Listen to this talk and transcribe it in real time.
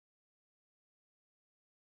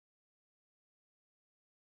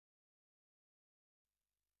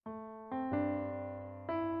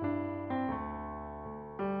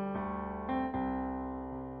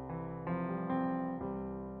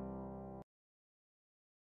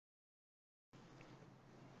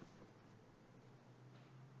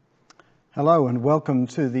Hello and welcome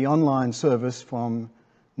to the online service from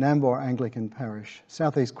Nambour Anglican Parish,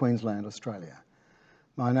 southeast Queensland, Australia.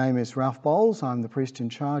 My name is Ralph Bowles. I'm the priest in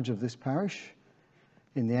charge of this parish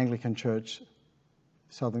in the Anglican Church,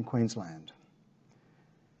 southern Queensland.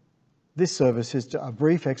 This service is a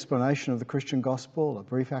brief explanation of the Christian gospel, a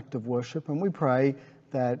brief act of worship, and we pray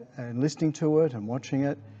that in listening to it and watching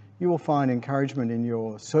it, you will find encouragement in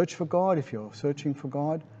your search for God, if you're searching for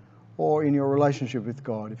God, or in your relationship with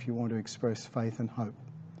God if you want to express faith and hope.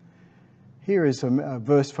 Here is a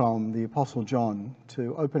verse from the Apostle John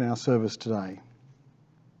to open our service today.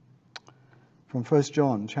 From 1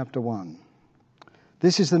 John chapter 1.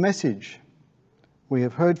 This is the message we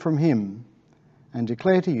have heard from him and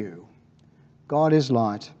declare to you. God is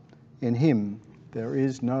light. In him there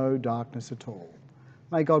is no darkness at all.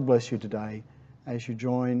 May God bless you today as you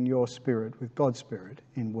join your spirit with God's Spirit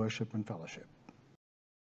in worship and fellowship.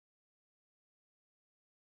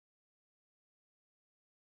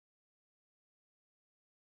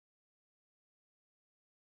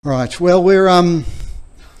 Right, well,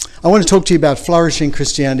 I want to talk to you about flourishing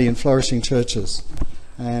Christianity and flourishing churches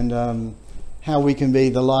and how we can be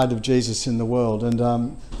the light of Jesus in the world.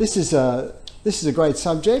 And this is a great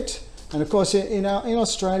subject. And of course, in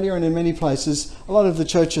Australia and in many places, a lot of the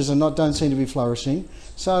churches don't seem to be flourishing.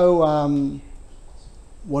 So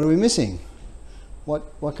what are we missing?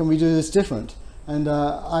 What can we do that's different? And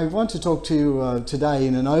I want to talk to you today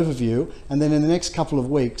in an overview, and then in the next couple of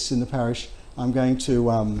weeks in the parish, I'm going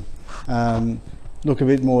to look a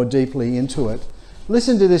bit more deeply into it.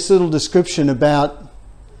 Listen to this little description about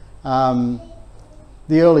the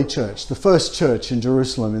early church, the first church in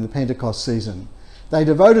Jerusalem in the Pentecost season. They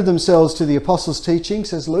devoted themselves to the apostles' teaching,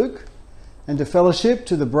 says Luke, and to fellowship,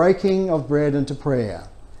 to the breaking of bread and to prayer.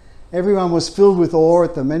 Everyone was filled with awe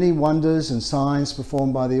at the many wonders and signs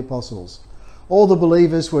performed by the apostles. All the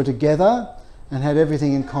believers were together and had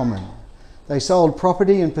everything in common. They sold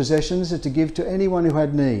property and possessions to give to anyone who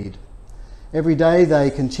had need. Every day they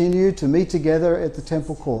continued to meet together at the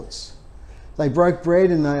temple courts. They broke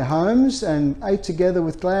bread in their homes and ate together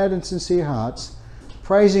with glad and sincere hearts,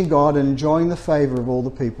 praising God and enjoying the favour of all the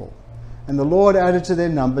people. And the Lord added to their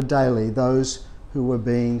number daily those who were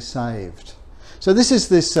being saved. So this is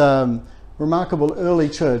this remarkable early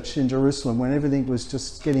church in Jerusalem when everything was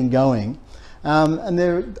just getting going. I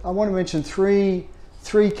want to mention three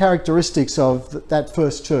characteristics of that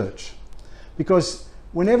first church, because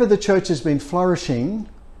whenever the church has been flourishing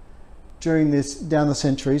down the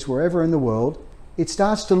centuries, wherever in the world, it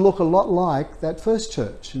starts to look a lot like that first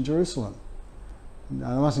church in Jerusalem.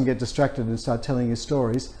 Now, I mustn't get distracted and start telling you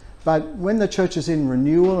stories, but when the church is in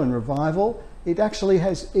renewal and revival, it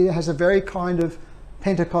has a very kind of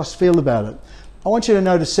Pentecost feel about it. I want you to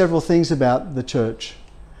notice several things about the church.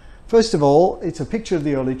 First of all, it's a picture of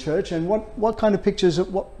the early church, and what kind of pictures?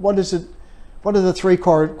 What is it? What are the three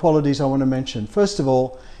qualities I want to mention? First of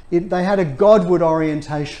all, they had a Godward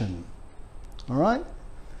orientation. All right,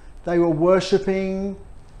 they were worshipping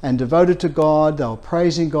and devoted to God. They were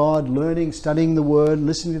praising God, learning, studying the Word,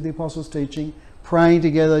 listening to the apostles' teaching, praying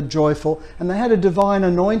together, joyful, and they had a divine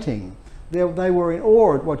anointing. They were in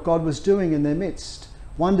awe at what God was doing in their midst,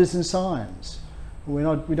 wonders and signs. We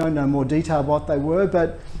don't know more detail what they were,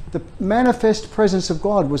 but the manifest presence of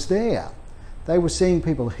God was there. They were seeing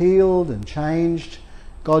people healed and changed,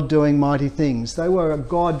 God doing mighty things. They were a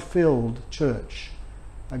God-filled church,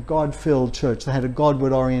 a God-filled church. They had a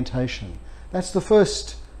Godward orientation. That's the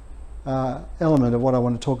first element of what I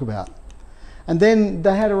want to talk about. And then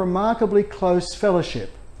they had a remarkably close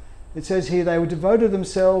fellowship. It says here they devoted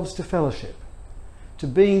themselves to fellowship, to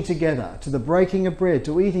being together, to the breaking of bread,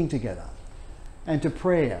 to eating together, and to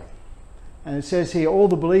prayer. And it says here all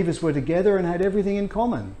the believers were together and had everything in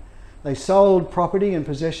common. They sold property and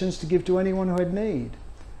possessions to give to anyone who had need.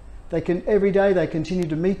 Every day they continued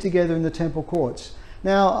to meet together in the temple courts.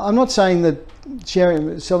 Now, I'm not saying that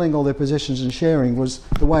selling all their possessions and sharing was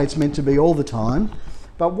the way it's meant to be all the time,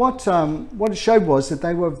 but what it showed was that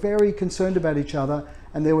they were very concerned about each other,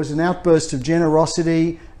 and there was an outburst of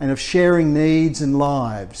generosity and of sharing needs and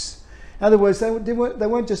lives. In other words, they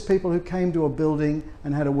weren't just people who came to a building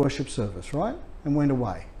and had a worship service, right, and went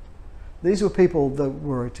away. These were people that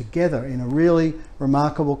were together in a really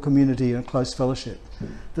remarkable community and close fellowship.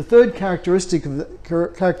 The third characteristic of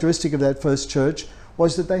that first church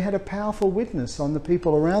was that they had a powerful witness on the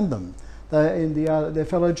people around them, their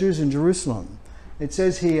fellow Jews in Jerusalem. It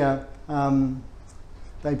says here,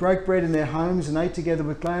 they broke bread in their homes and ate together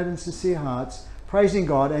with glad and sincere hearts, praising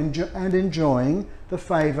God and enjoying the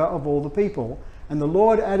favour of all the people. And the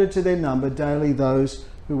Lord added to their number daily those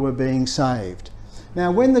who were being saved.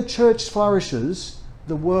 Now, when the church flourishes,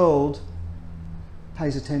 the world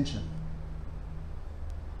pays attention.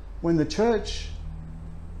 When the church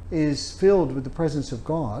is filled with the presence of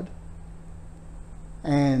God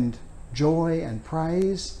and joy and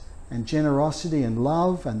praise and generosity and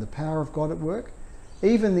love and the power of God at work,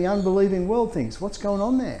 even the unbelieving world thinks, what's going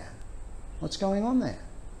on there? What's going on there?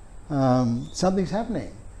 Something's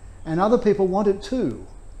happening. And other people want it too.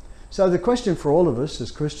 So the question for all of us as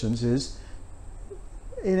Christians is,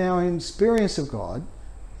 in our experience of God,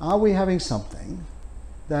 are we having something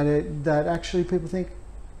that actually people think,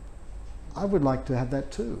 I would like to have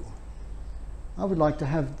that too. I would like to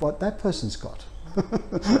have what that person's got.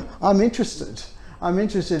 I'm interested. I'm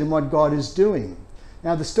interested in what God is doing.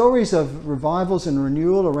 Now, the stories of revivals and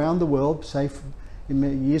renewal around the world, say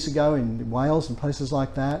years ago in Wales and places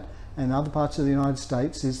like that, and other parts of the United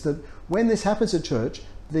States, is that when this happens at church,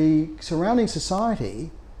 the surrounding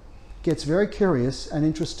society gets very curious and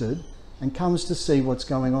interested and comes to see what's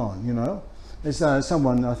going on, you know. There's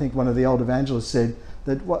someone, I think one of the old evangelists said,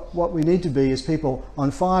 that what we need to be is people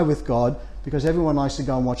on fire with God, because everyone likes to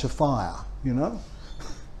go and watch a fire, you know.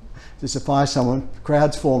 There's a fire somewhere,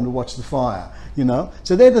 crowds form to watch the fire, you know.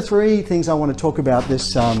 So they're the three things I want to talk about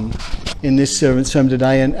this in this sermon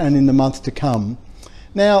today and in the month to come.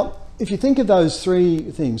 Now, if you think of those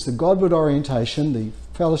three things, the Godward orientation, the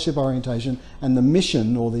fellowship orientation, and the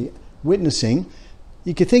mission or the witnessing,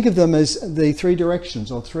 you could think of them as the three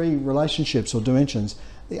directions or three relationships or dimensions.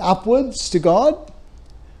 The upwards to God,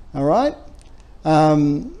 all right?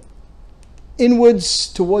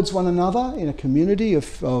 Inwards towards one another in a community of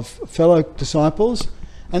fellow disciples,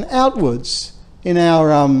 and outwards in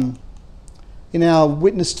our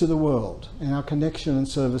witness to the world, in our connection and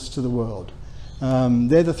service to the world.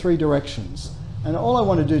 They're the three directions. And all I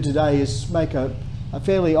want to do today is make a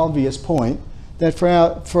fairly obvious point that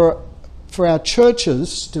for our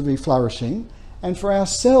churches to be flourishing and for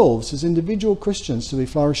ourselves as individual Christians to be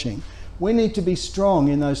flourishing, we need to be strong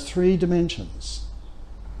in those three dimensions.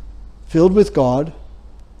 Filled with God,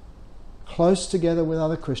 close together with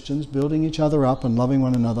other Christians, building each other up and loving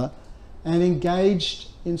one another, and engaged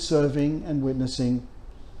in serving and witnessing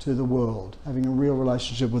to the world, having a real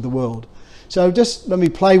relationship with the world. So just let me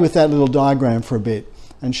play with that little diagram for a bit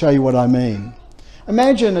and show you what I mean.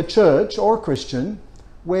 Imagine a church or a Christian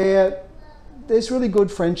where there's really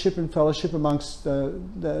good friendship and fellowship amongst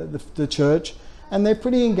the church, and they're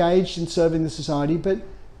pretty engaged in serving the society, but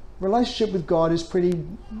relationship with God is pretty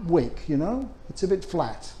weak, you know? It's a bit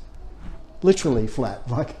flat. Literally flat,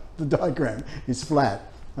 like the diagram is flat.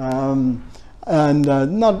 Not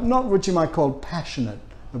what you might call passionate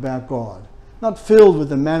about God. Not filled with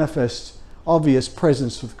the manifest, obvious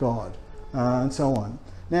presence of God, and so on.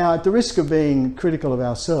 Now, at the risk of being critical of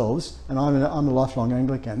ourselves, and I'm a lifelong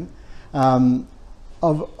Anglican,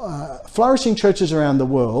 of flourishing churches around the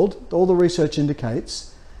world, all the research indicates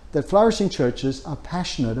that flourishing churches are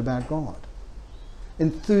passionate about God,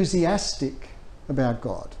 enthusiastic about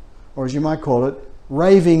God, or as you might call it,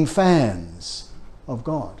 raving fans of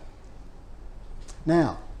God.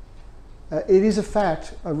 Now, it is a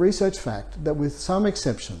fact, a research fact, that with some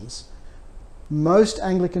exceptions, most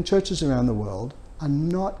Anglican churches around the world are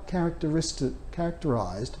not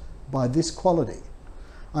characterised by this quality.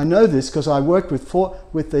 I know this because I worked with the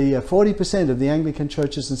 40% of the Anglican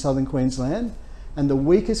churches in southern Queensland, and the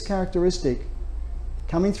weakest characteristic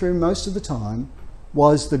coming through most of the time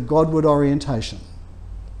was the Godward orientation.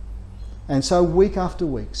 And so week after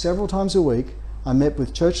week, several times a week, I met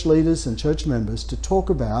with church leaders and church members to talk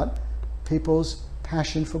about people's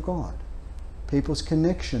passion for God, people's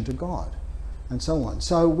connection to God, and so on.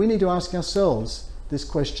 So we need to ask ourselves this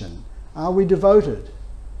question: are we devoted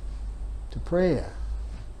to prayer,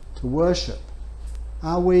 to worship?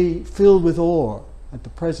 Are we filled with awe at the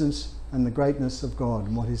presence and the greatness of God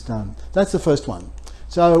and what He's done? That's the first one.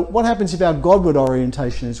 So what happens if our Godward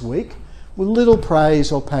orientation is weak? With little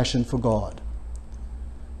praise or passion for God.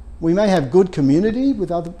 We may have good community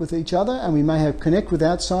with each other, and we may have connect with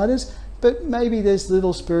outsiders, but maybe there's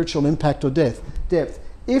little spiritual impact or depth.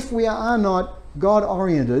 If we are not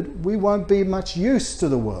God-oriented, we won't be much use to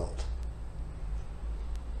the world.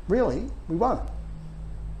 Really, we won't.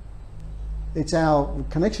 It's our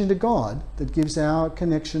connection to God that gives our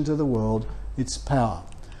connection to the world its power.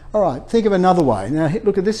 All right, think of another way. Now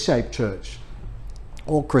look at this shaped church,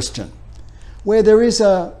 or Christian, where there is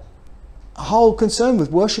a whole concern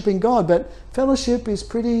with worshipping God, but fellowship is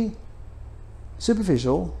pretty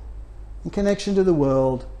superficial and connection to the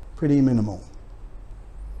world pretty minimal.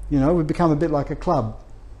 You know, we've become a bit like a club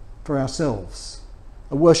for ourselves,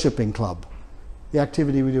 a worshipping club. The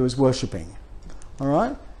activity we do is worshipping. All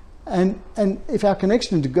right? And if our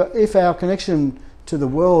connection to the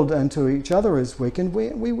world and to each other is weakened,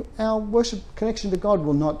 our worship connection to God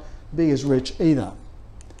will not be as rich either.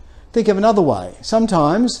 Think of another way.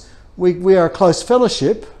 Sometimes we are a close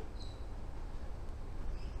fellowship.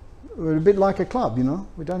 We're a bit like a club, you know.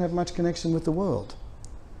 We don't have much connection with the world.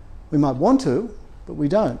 We might want to, but we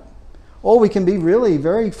don't. Or we can be really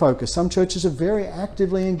very focused. Some churches are very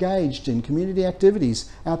actively engaged in community activities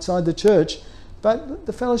outside the church, but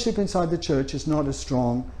the fellowship inside the church is not as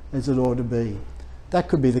strong as it ought to be. That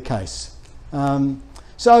could be the case.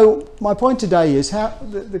 So my point today is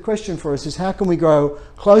the question for us is how can we grow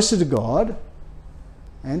closer to God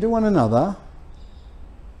and to one another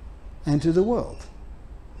and to the world?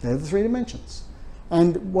 They're the three dimensions.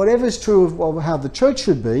 And whatever is true of how the church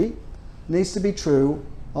should be needs to be true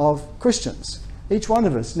of Christians. Each one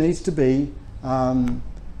of us needs to be Godward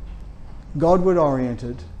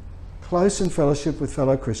oriented, close in fellowship with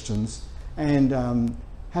fellow Christians, and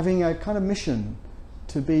having a kind of mission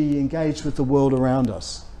to be engaged with the world around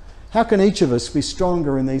us. How can each of us be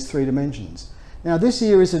stronger in these three dimensions? Now, this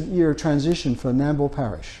year is a year of transition for Nambour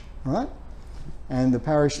Parish, right? And the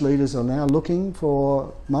parish leaders are now looking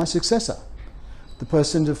for my successor, the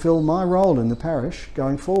person to fill my role in the parish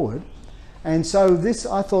going forward. And so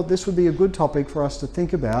I thought this would be a good topic for us to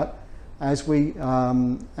think about as we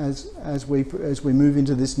move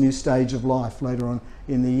into this new stage of life later on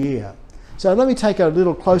in the year. So let me take a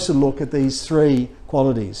little closer look at these three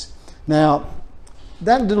qualities. Now,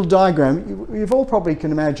 that little diagram, you've all probably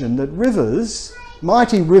can imagine that rivers,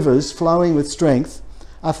 mighty rivers flowing with strength,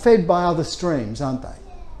 are fed by other streams, aren't they?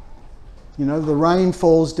 You know, the rain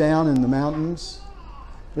falls down in the mountains,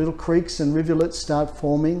 little creeks and rivulets start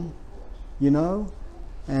forming, you know,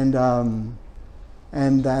 and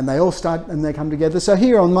they all start and they come together. So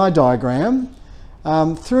here on my diagram,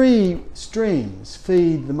 three streams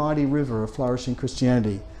feed the mighty river of flourishing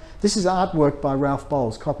Christianity. This is artwork by Ralph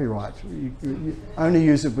Bowles, copyright. You only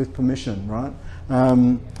use it with permission, right?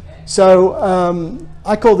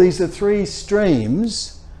 I call these the three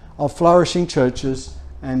streams of flourishing churches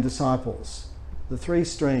and disciples. The three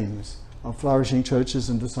streams of flourishing churches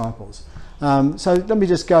and disciples. So let me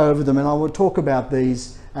just go over them, and I will talk about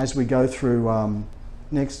these as we go through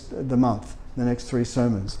the next three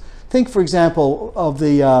sermons. Think, for example, of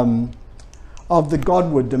the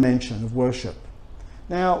Godward dimension of worship.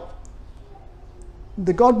 Now,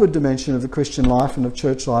 the Godward dimension of the Christian life and of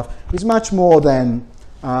church life is much more than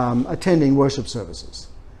attending worship services.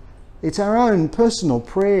 It's our own personal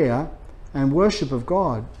prayer and worship of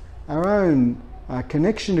God, our own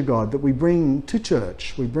connection to God that we bring to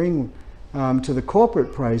church, we bring to the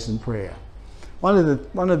corporate praise and prayer. One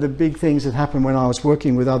of the big things that happened when I was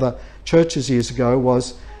working with other churches years ago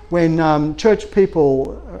was when church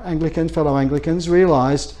people, Anglicans, fellow Anglicans,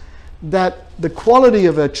 realised that the quality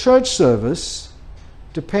of a church service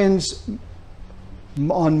depends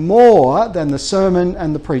on more than the sermon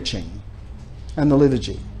and the preaching and the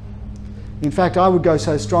liturgy. In fact, I would go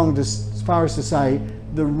so strong as far as to say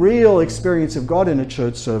the real experience of God in a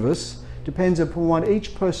church service depends upon what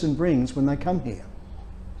each person brings when they come here.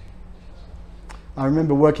 I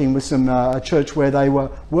remember working with a church where they were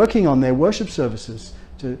working on their worship services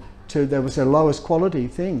that was their lowest quality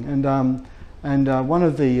thing, and one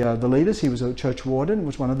of the leaders, he was a church warden,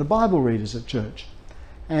 was one of the Bible readers at church,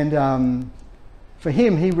 and for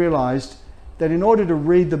him, he realised that in order to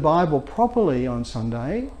read the Bible properly on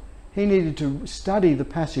Sunday, he needed to study the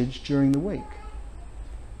passage during the week.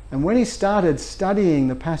 And when he started studying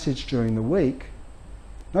the passage during the week,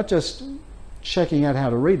 not just checking out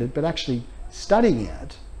how to read it, but actually studying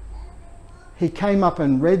it, he came up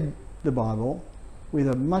and read the Bible with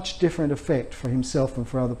a much different effect for himself and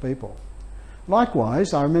for other people.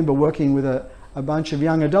 Likewise, I remember working with a bunch of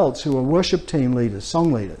young adults who were worship team leaders,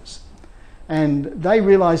 song leaders. And they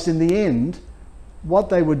realised in the end, what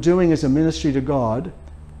they were doing as a ministry to God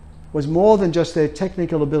was more than just their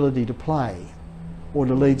technical ability to play or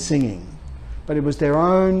to lead singing, but it was their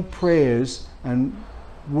own prayers and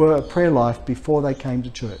prayer life before they came to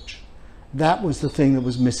church. That was the thing that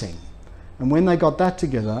was missing. And when they got that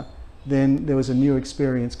together, then there was a new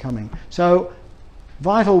experience coming. So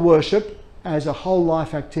vital worship as a whole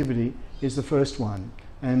life activity is the first one.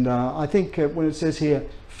 And I think when it says here,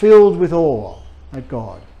 filled with awe at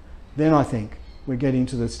God, then I think we're getting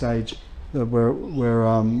to the stage where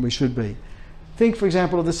we should be. Think, for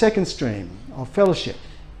example, of the second stream of fellowship.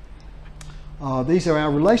 These are our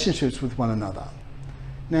relationships with one another.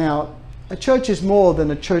 Now, a church is more than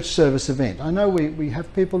a church service event. I know we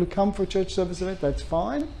have people who come for a church service event. That's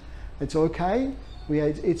fine. It's okay.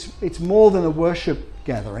 It's more than a worship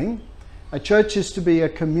gathering. A church is to be a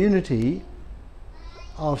community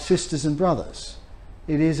of sisters and brothers.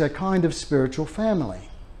 It is a kind of spiritual family.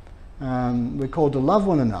 We're called to love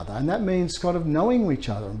one another, and that means kind of knowing each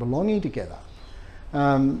other and belonging together.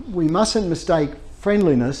 We mustn't mistake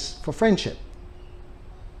friendliness for friendship.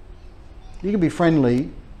 You can be friendly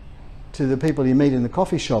to the people you meet in the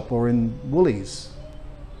coffee shop or in Woolies,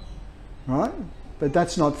 right? But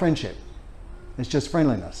that's not friendship. It's just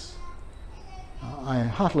friendliness. I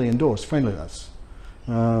heartily endorse friendliness,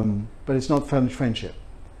 but it's not friendship.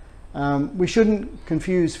 We shouldn't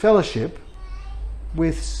confuse fellowship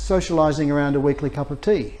with socialising around a weekly cup of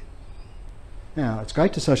tea. Now, it's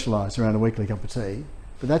great to socialise around a weekly cup of tea,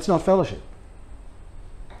 but that's not fellowship.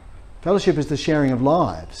 Fellowship is the sharing of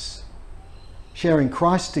lives, sharing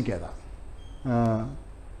Christ together. A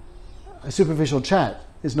superficial chat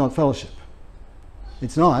is not fellowship.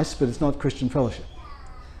 It's nice, but it's not Christian fellowship.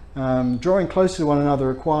 Drawing closer to one another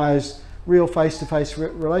requires real face-to-face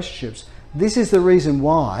relationships. This is the reason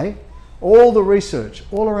why all the research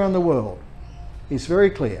all around the world is very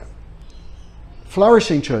clear.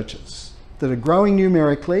 Flourishing churches that are growing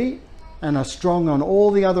numerically and are strong on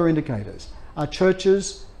all the other indicators are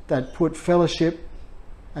churches that put fellowship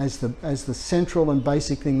as the central and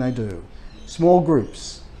basic thing they do. Small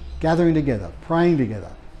groups, gathering together, praying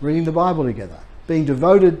together, reading the Bible together, being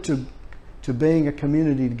devoted to being a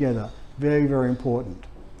community together. Very, very important.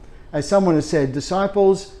 As someone has said,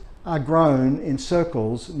 disciples are grown in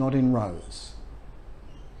circles, not in rows.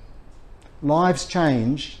 Lives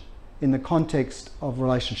change in the context of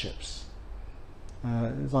relationships.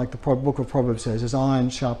 It's like the book of Proverbs says, as iron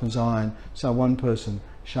sharpens iron, so one person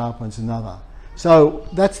sharpens another. So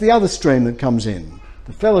that's the other stream that comes in,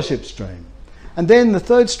 the fellowship stream. And then the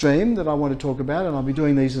third stream that I want to talk about, and I'll be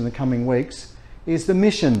doing these in the coming weeks, is the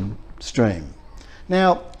mission stream.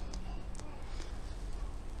 Now,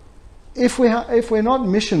 if we're not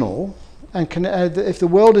missional, and if the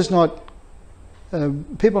world is not,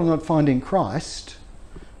 people are not finding Christ,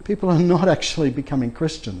 people are not actually becoming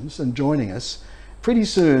Christians and joining us, pretty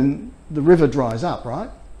soon the river dries up, right?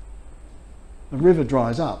 The river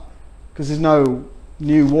dries up because there's no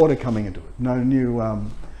new water coming into it, no new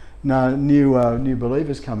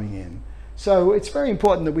believers coming in. So it's very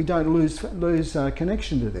important that we don't lose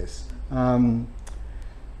connection to this.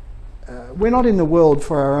 We're not in the world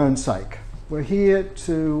for our own sake. We're here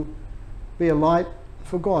to be a light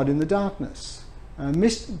for God in the darkness.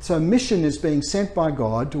 So mission is being sent by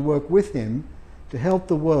God to work with him to help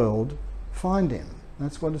the world find him.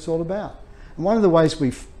 That's what it's all about. And one of the ways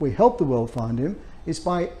we help the world find him is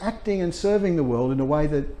by acting and serving the world in a way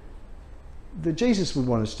that Jesus would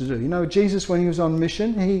want us to do. You know, Jesus, when he was on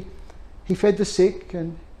mission, he fed the sick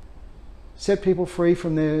and set people free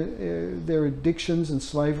from their addictions and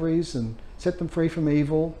slaveries and set them free from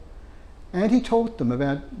evil. And he taught them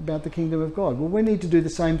about the kingdom of God. Well, we need to do the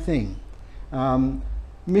same thing.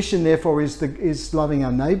 Mission, therefore, is loving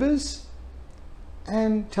our neighbours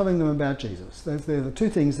and telling them about Jesus. They're the two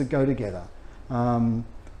things that go together.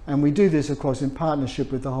 And we do this, of course, in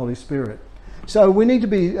partnership with the Holy Spirit. So we need to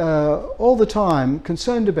be all the time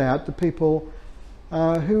concerned about the people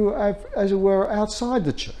who are, as it were, outside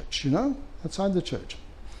the church, you know, outside the church.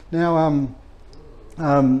 Now,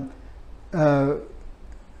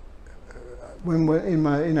 when we're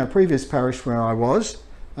in our previous parish where I was,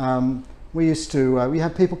 we used to we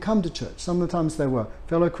had people come to church. Sometimes they were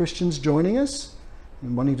fellow Christians joining us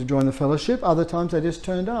and wanting to join the fellowship. Other times they just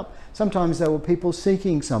turned up. Sometimes there were people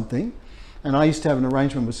seeking something, and I used to have an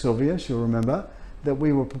arrangement with Sylvia, she'll remember, that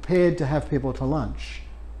we were prepared to have people to lunch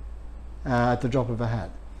at the drop of a hat.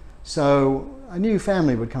 So a new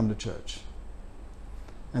family would come to church,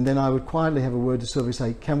 and then I would quietly have a word to Sylvia,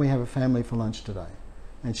 say, can we have a family for lunch today?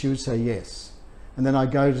 And she would say yes. And then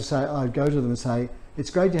I'd go to them and say, it's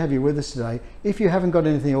great to have you with us today. If you haven't got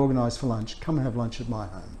anything organised for lunch, come and have lunch at my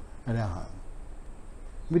home, at our home.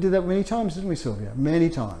 We did that many times, didn't we, Sylvia? Many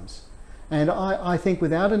times. And I think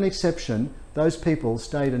without an exception, those people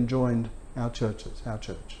stayed and joined our church,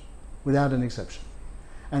 without an exception.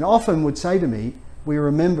 And often would say to me, we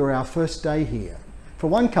remember our first day here. For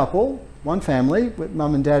one couple, one family, with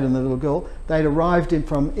mum and dad and the little girl, they'd arrived in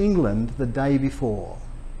from England the day before.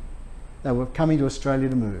 They were coming to Australia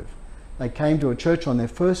to move. They came to a church on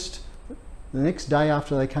the next day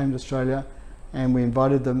after they came to Australia, and we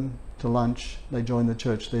invited them to lunch. They joined the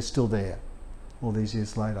church. They're still there all these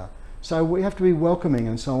years later. So we have to be welcoming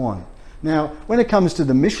and so on. Now, when it comes to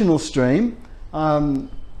the missional stream,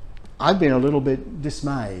 I've been a little bit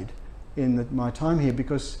dismayed in my time here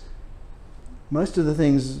because most of the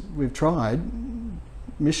things we've tried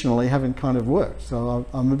missionally haven't kind of worked. So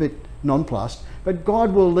I'm a bit nonplussed. But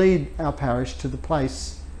God will lead our parish to the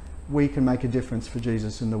place we can make a difference for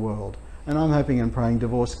Jesus in the world. And I'm hoping and praying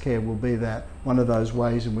divorce care will be that one of those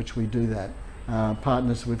ways in which we do that,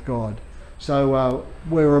 partners with God. So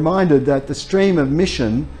we're reminded that the stream of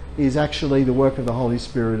mission is actually the work of the Holy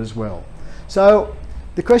Spirit as well. So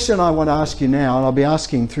the question I want to ask you now, and I'll be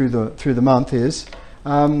asking through the month, is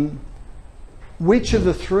which of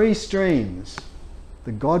the three streams,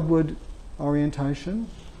 the Godward orientation,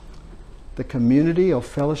 the community or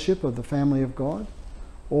fellowship of the family of God,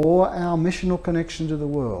 or our missional connection to the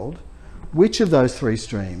world, which of those three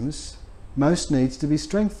streams most needs to be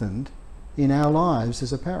strengthened in our lives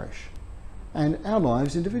as a parish and our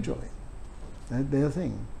lives individually? They're the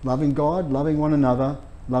thing. Loving God, loving one another,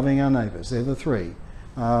 loving our neighbours. They're the three.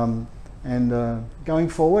 Going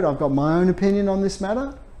forward, I've got my own opinion on this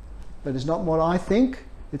matter, but it's not what I think,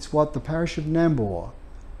 it's what the parish of Nambour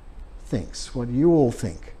thinks, what you all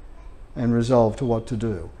think, and resolve to what to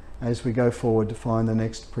do as we go forward to find the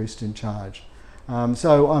next priest in charge.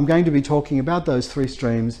 So I'm going to be talking about those three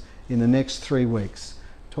streams in the next 3 weeks,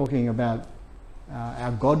 talking about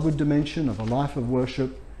our Godward dimension of a life of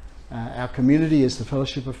worship, our community as the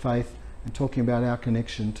fellowship of faith, and talking about our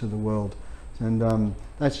connection to the world. And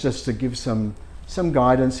that's just to give some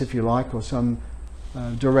guidance, if you like, or some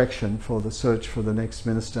direction for the search for the next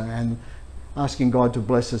minister, and asking God to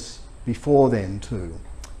bless us before then too.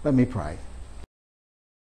 Let me pray.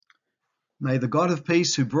 May the God of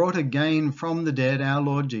peace, who brought again from the dead our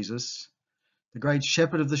Lord Jesus, the great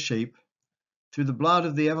shepherd of the sheep, through the blood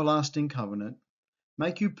of the everlasting covenant,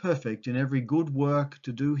 make you perfect in every good work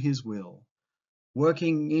to do his will,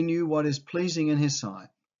 working in you what is pleasing in his sight.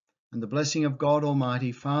 And the blessing of God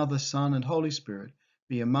Almighty, Father, Son, and Holy Spirit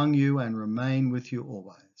be among you and remain with you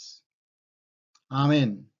always.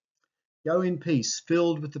 Amen. Go in peace,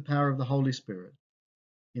 filled with the power of the Holy Spirit.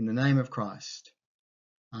 In the name of Christ.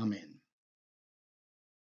 Amen.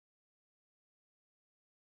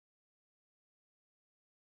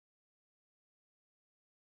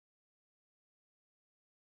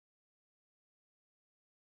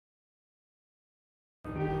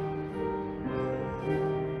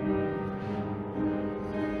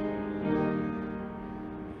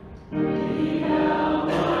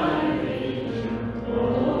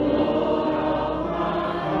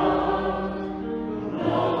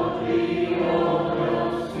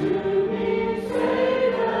 To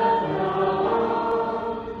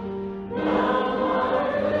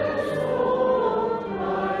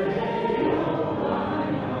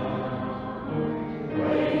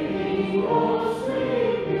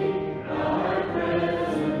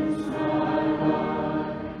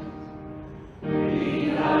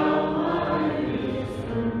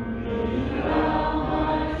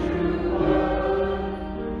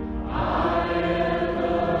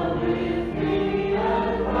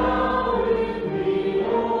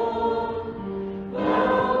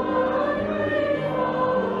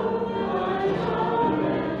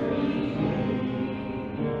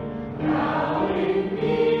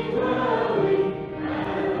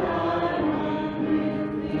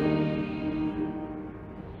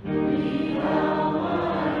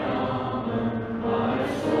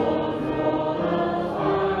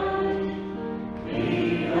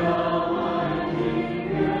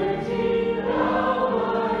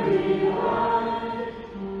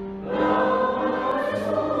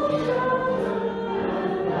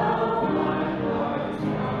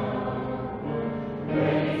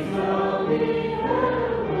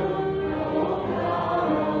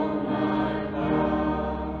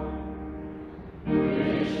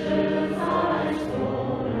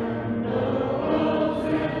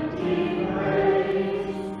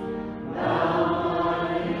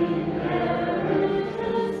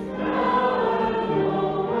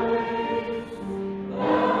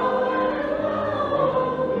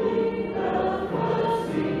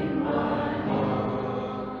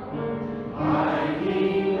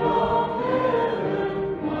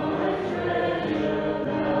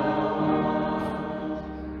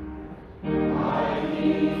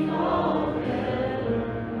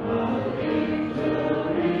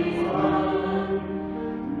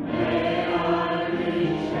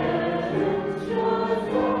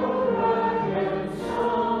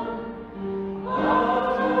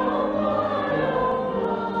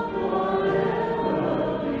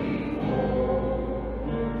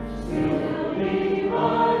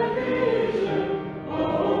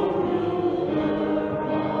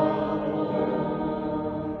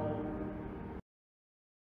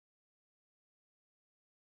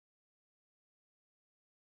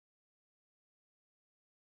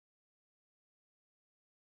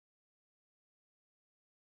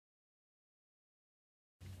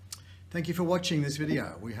Thank you for watching this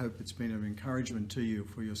video. We hope it's been of encouragement to you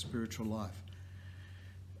for your spiritual life.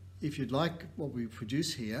 If you'd like what we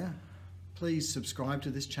produce here, please subscribe to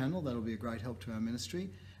this channel. That'll be a great help to our ministry.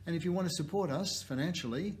 And if you want to support us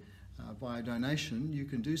financially via donation, you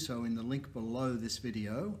can do so in the link below this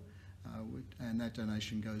video, and that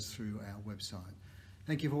donation goes through our website.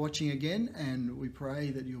 Thank you for watching again, and we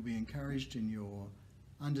pray that you'll be encouraged in your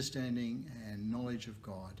understanding and knowledge of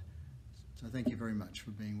God. So thank you very much for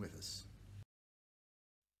being with us.